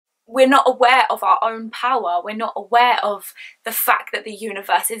we're not aware of our own power. We're not aware of the fact that the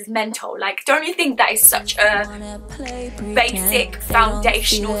universe is mental. Like, don't you think that is such a basic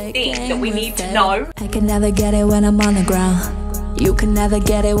foundational thing that we need to know? I can never get it when I'm on the ground. You can never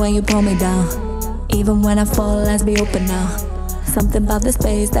get it when you pull me down. Even when I fall, let's be open now. Something about the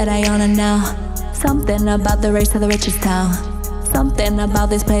space that I honor now. Something about the race to the richest town. Something about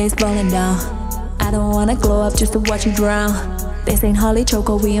this place falling down. I don't wanna glow up just to watch you drown. This ain't Holly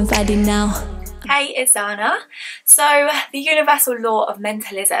Choco, we inviting now. Hey, it's Xana. So, the universal law of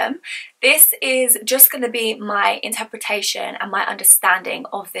mentalism. This is just going to be my interpretation and my understanding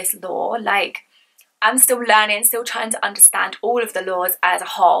of this law. Like, I'm still learning, still trying to understand all of the laws as a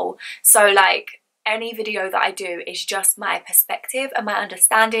whole. So, like, any video that I do is just my perspective and my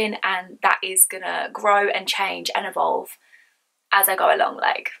understanding, and that is going to grow and change and evolve as I go along.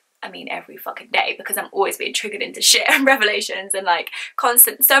 Like, I mean, every fucking day, because I'm always being triggered into shit and revelations and like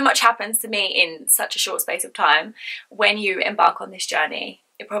constant, so much happens to me in such a short space of time. When you embark on this journey,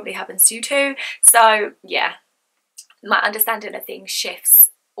 it probably happens to you too. So yeah, my understanding of things shifts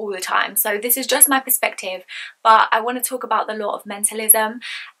all the time. So this is just my perspective, but I want to talk about the law of mentalism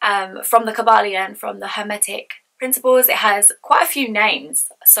from the Kabbalion, from the Hermetic principles. It has quite a few names,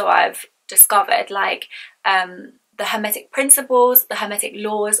 so I've discovered, like the Hermetic principles, the Hermetic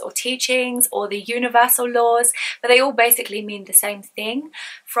laws or teachings, or the universal laws, but they all basically mean the same thing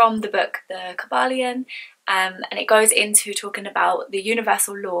from the book, the Kabbalion, and it goes into talking about the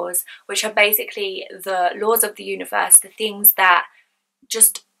universal laws, which are basically the laws of the universe, the things that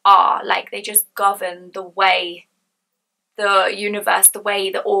just are, like they just govern the way the universe, the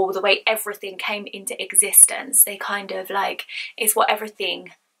way the all, the way everything came into existence. They kind of like, it's what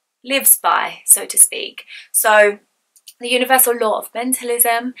everything lives by, so to speak. So the universal law of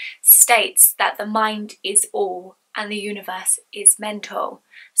mentalism states that the mind is all and the universe is mental.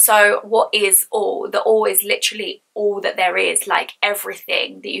 So what is all? The all is literally all that there is, like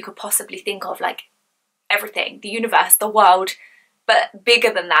everything that you could possibly think of, like everything, the universe, the world, but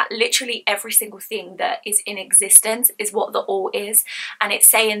bigger than that, literally every single thing that is in existence is what the all is. And it's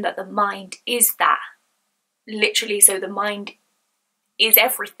saying that the mind is that, literally. So the mind is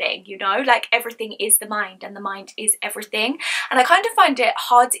everything, you know, like everything is the mind and the mind is everything. And I kind of find it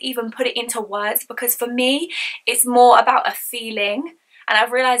hard to even put it into words, because for me it's more about a feeling, and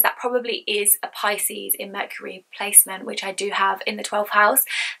I've realized that probably is a Pisces in Mercury placement, which I do have in the 12th house.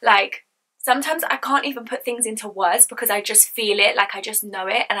 Like sometimes I can't even put things into words because I just feel it, like I just know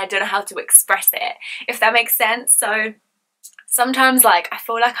it and I don't know how to express it, if that makes sense. So sometimes like I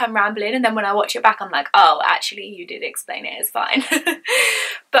feel like I'm rambling, and then when I watch it back I'm like, oh, actually you did explain it, it's fine.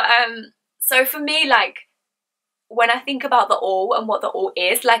 But so for me, like when I think about the all and what the all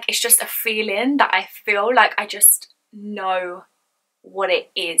is, like it's just a feeling that I feel, like I just know what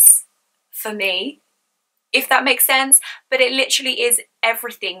it is for me, if that makes sense. But it literally is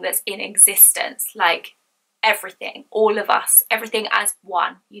everything that's in existence, like everything, all of us, everything as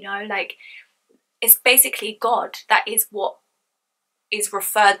one, you know, like it's basically God. That is what is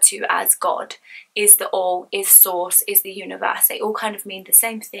referred to as God, is the all, is source, is the universe. They all kind of mean the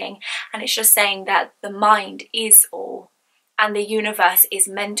same thing, and it's just saying that the mind is all and the universe is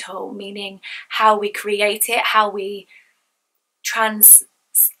mental, meaning how we create it, how we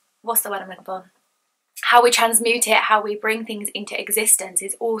what's the word I'm looking for? How we transmute it, how we bring things into existence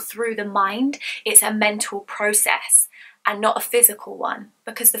is all through the mind. It's a mental process and not a physical one,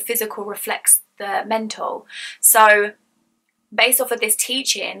 because the physical reflects the mental. So based off of this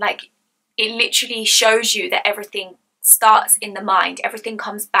teaching, like it literally shows you that everything starts in the mind, everything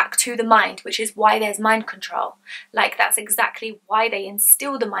comes back to the mind, which is why there's mind control. Like that's exactly why they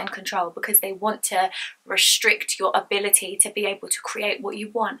instill the mind control, because they want to restrict your ability to be able to create what you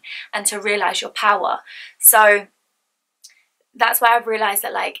want and to realize your power. So that's why I've realized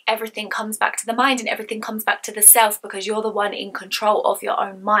that like everything comes back to the mind and everything comes back to the self, because you're the one in control of your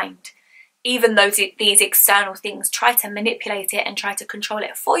own mind. Even though these external things try to manipulate it and try to control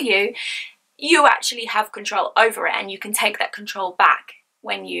it for you, you actually have control over it, and you can take that control back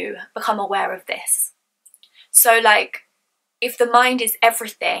when you become aware of this. So like if the mind is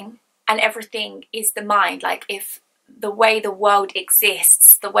everything and everything is the mind, like if the way the world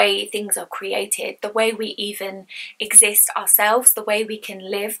exists, the way things are created, the way we even exist ourselves, the way we can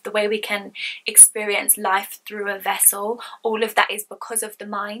live, the way we can experience life through a vessel, all of that is because of the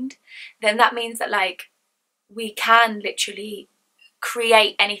mind, then that means that like we can literally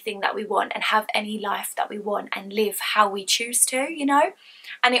create anything that we want and have any life that we want and live how we choose to, you know.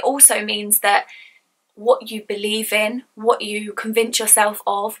 And it also means that what you believe in, what you convince yourself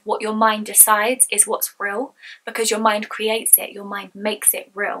of, what your mind decides is what's real, because your mind creates it, your mind makes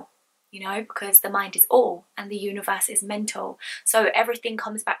it real. you know, because the mind is all and the universe is mental. So everything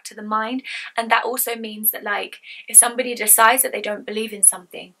comes back to the mind. And that also means that, like, if somebody decides that they don't believe in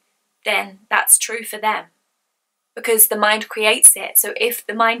something, then that's true for them, because the mind creates it. So if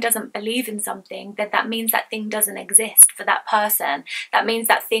the mind doesn't believe in something, then that means that thing doesn't exist for that person. That means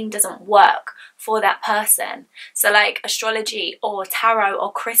that thing doesn't work for that person. So like astrology or tarot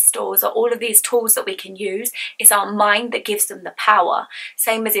or crystals or all of these tools that we can use, it's our mind that gives them the power.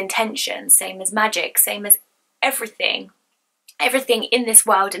 Same as intention, same as magic, same as everything. Everything in this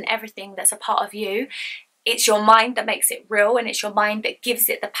world and everything that's a part of you, it's your mind that makes it real, and it's your mind that gives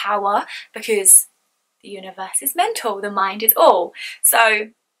it the power, because the universe is mental, the mind is all. So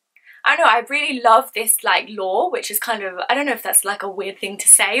I don't know, I really love this like law, which is kind of, I don't know if that's like a weird thing to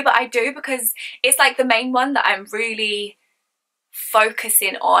say, but I do, because it's like the main one that I'm really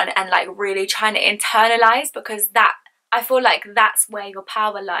focusing on and like really trying to internalize, because that, I feel like that's where your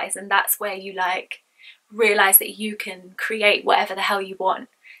power lies, and that's where you like realize that you can create whatever the hell you want,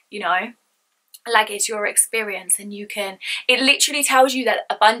 you know. Like, it's your experience, and you can, it literally tells you that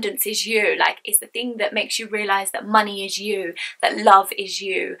abundance is you. Like, it's the thing that makes you realize that money is you, that love is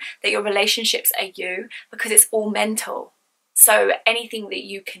you, that your relationships are you, because it's all mental. So anything that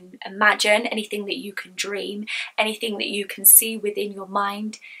you can imagine, anything that you can dream, anything that you can see within your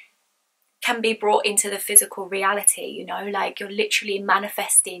mind can be brought into the physical reality, you know. Like, you're literally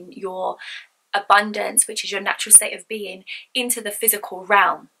manifesting your abundance, which is your natural state of being, into the physical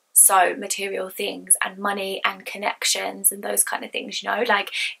realm. So material things and money and connections and those kind of things, you know, like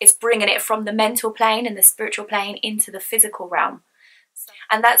it's bringing it from the mental plane and the spiritual plane into the physical realm.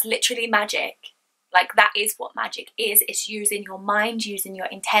 And that's literally magic. Like, that is what magic is. It's using your mind, using your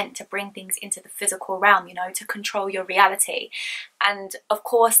intent to bring things into the physical realm, you know, to control your reality. And of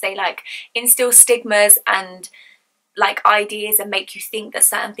course they like instill stigmas and like ideas and make you think that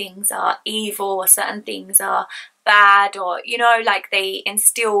certain things are evil or certain things are bad, or, you know, like they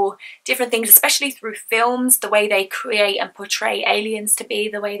instill different things, especially through films, the way they create and portray aliens to be,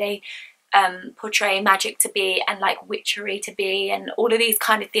 the way they portray magic to be, and like witchery to be, and all of these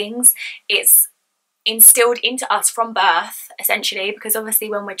kind of things. It's instilled into us from birth, essentially, because obviously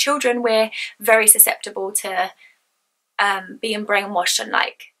when we're children we're very susceptible to being brainwashed and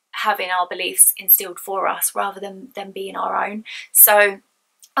like having our beliefs instilled for us rather than them being our own. So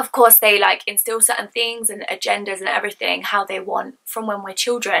of course they like instill certain things and agendas and everything how they want from when we're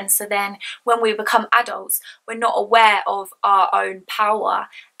children. So then when we become adults, we're not aware of our own power,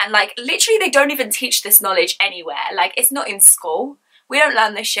 and like literally they don't even teach this knowledge anywhere. Like, it's not in school. We don't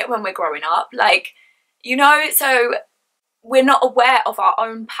learn this shit when we're growing up, like, you know. So we're not aware of our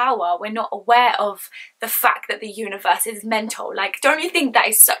own power. We're not aware of the fact that the universe is mental. Like, don't you think that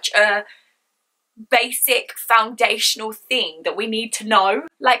is such a basic foundational thing that we need to know?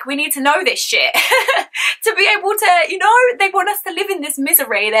 Like, we need to know this shit to be able to, you know, they want us to live in this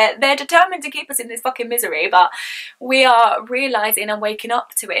misery. They're determined to keep us in this fucking misery, but we are realizing and waking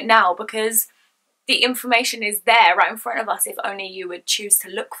up to it now, because the information is there right in front of us if only you would choose to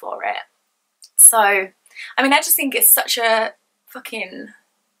look for it. So I mean, I just think it's such a fucking,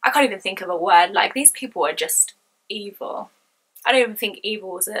 I can't even think of a word. Like, these people are just evil. I don't even think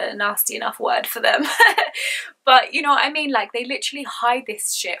evil is a nasty enough word for them. But you know what I mean? Like, they literally hide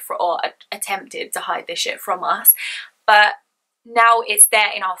this shit or attempted to hide this shit from us. But now it's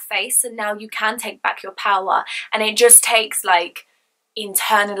there in our face, and now you can take back your power. And it just takes like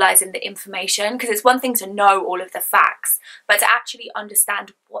internalizing the information, because it's one thing to know all of the facts, but to actually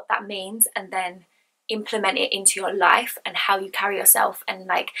understand what that means and then implement it into your life and how you carry yourself and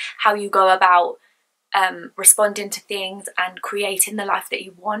like how you go about responding to things and creating the life that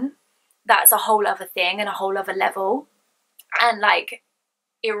you want. That's a whole other thing and a whole other level. And like,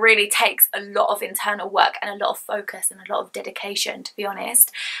 it really takes a lot of internal work and a lot of focus and a lot of dedication, to be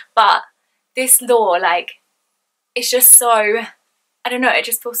honest. But this law, like, it's just so, I don't know, it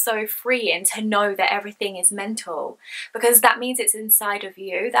just feels so freeing to know that everything is mental, because that means it's inside of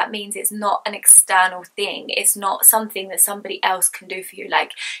you. That means it's not an external thing. It's not something that somebody else can do for you.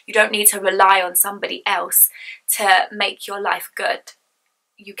 Like, you don't need to rely on somebody else to make your life good.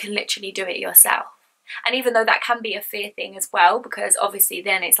 You can literally do it yourself. And even though that can be a fear thing as well, because obviously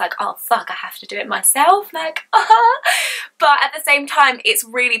then it's like, oh fuck, I have to do it myself, like, but at the same time it's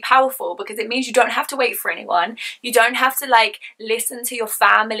really powerful, because it means you don't have to wait for anyone. You don't have to like listen to your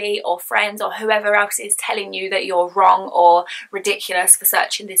family or friends or whoever else is telling you that you're wrong or ridiculous for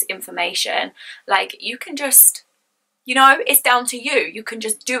searching this information. Like, you can just, you know, it's down to you. You can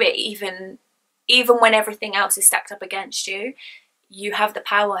just do it even when everything else is stacked up against you. You have the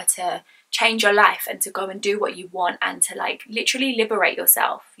power to change your life and to go and do what you want and to like literally liberate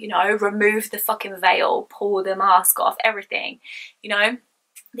yourself, you know, remove the fucking veil, pull the mask off, everything, you know.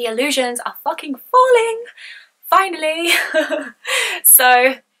 The illusions are fucking falling, finally.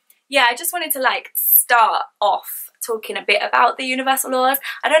 So yeah, I just wanted to like start off talking a bit about the universal laws.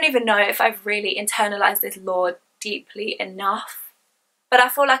 I don't even know if I've really internalized this law deeply enough, but I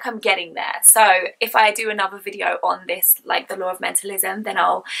feel like I'm getting there. So if I do another video on this, like the law of mentalism, then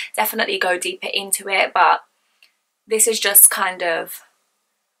I'll definitely go deeper into it. But this is just kind of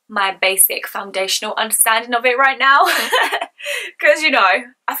my basic foundational understanding of it right now. Because, you know,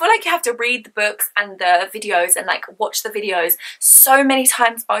 I feel like you have to read the books and the videos and like watch the videos so many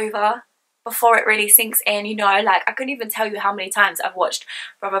times over before it really sinks in, you know. Like I couldn't even tell you how many times I've watched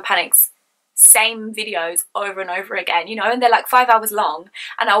Brother Panic's same videos over and over again, you know, and they're like 5 hours long,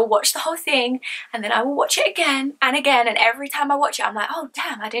 and I will watch the whole thing and then I will watch it again and again, and every time I watch it I'm like, oh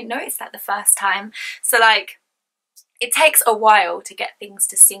damn, I didn't notice that the first time. So like it takes a while to get things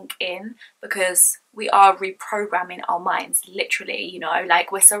to sink in because we are reprogramming our minds, literally, you know.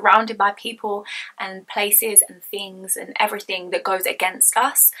 Like we're surrounded by people and places and things and everything that goes against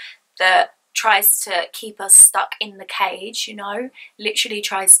us, that tries to keep us stuck in the cage, you know, literally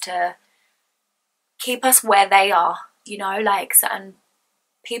tries to keep us where they are, you know. Like certain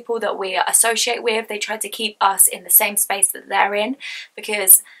people that we associate with, they try to keep us in the same space that they're in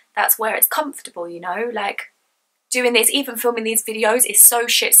because that's where it's comfortable, you know. Like doing this, even filming these videos is so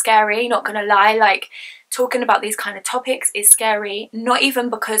shit scary, not gonna lie. Like talking about these kind of topics is scary, not even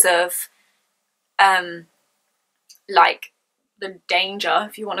because of like the danger,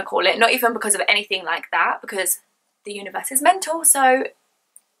 if you want to call it, not even because of anything like that, because the universe is mental, so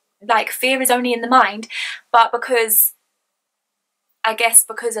like fear is only in the mind, but because I guess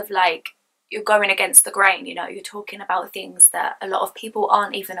because of like you're going against the grain, you know, you're talking about things that a lot of people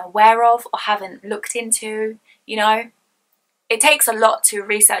aren't even aware of or haven't looked into, you know. It takes a lot to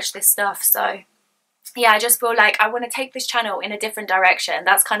research this stuff. So yeah, I just feel like I want to take this channel in a different direction.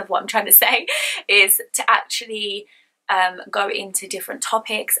 That's kind of what I'm trying to say, is to actually go into different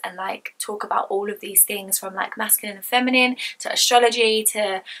topics and like talk about all of these things, from like masculine and feminine to astrology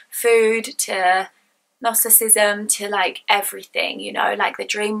to food to Gnosticism to like everything, you know, like the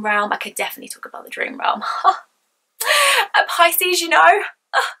dream realm. I could definitely talk about the dream realm. A Pisces, you know,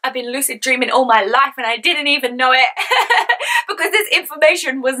 I've been lucid dreaming all my life and I didn't even know it because this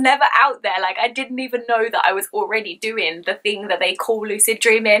information was never out there. Like I didn't even know that I was already doing the thing that they call lucid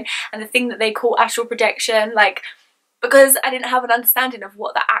dreaming and the thing that they call astral projection, like because I didn't have an understanding of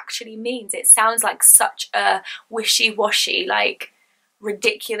what that actually means. It sounds like such a wishy-washy, like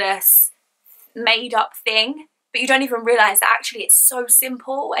ridiculous, made up thing, but you don't even realize that actually it's so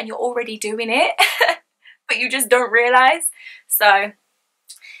simple and you're already doing it but you just don't realize. So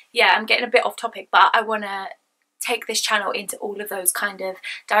yeah, I'm getting a bit off topic, but I want to take this channel into all of those kind of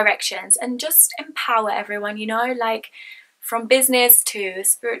directions and just empower everyone, you know, like from business to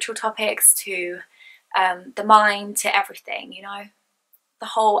spiritual topics to the mind to everything, you know, the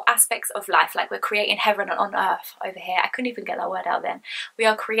whole aspects of life. Like we're creating heaven on earth over here. I couldn't even get that word out then. We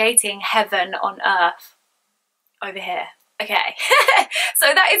are creating heaven on earth over here. Okay. So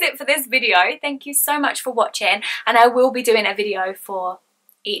that is it for this video. Thank you so much for watching, and I will be doing a video for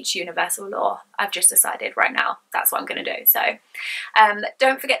each universal law. I've just decided right now that's what I'm going to do. So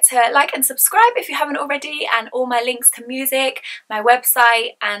don't forget to like and subscribe if you haven't already, and all my links to music, my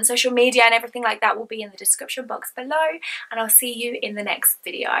website and social media and everything like that will be in the description box below, and I'll see you in the next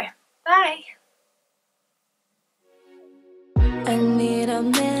video. Bye.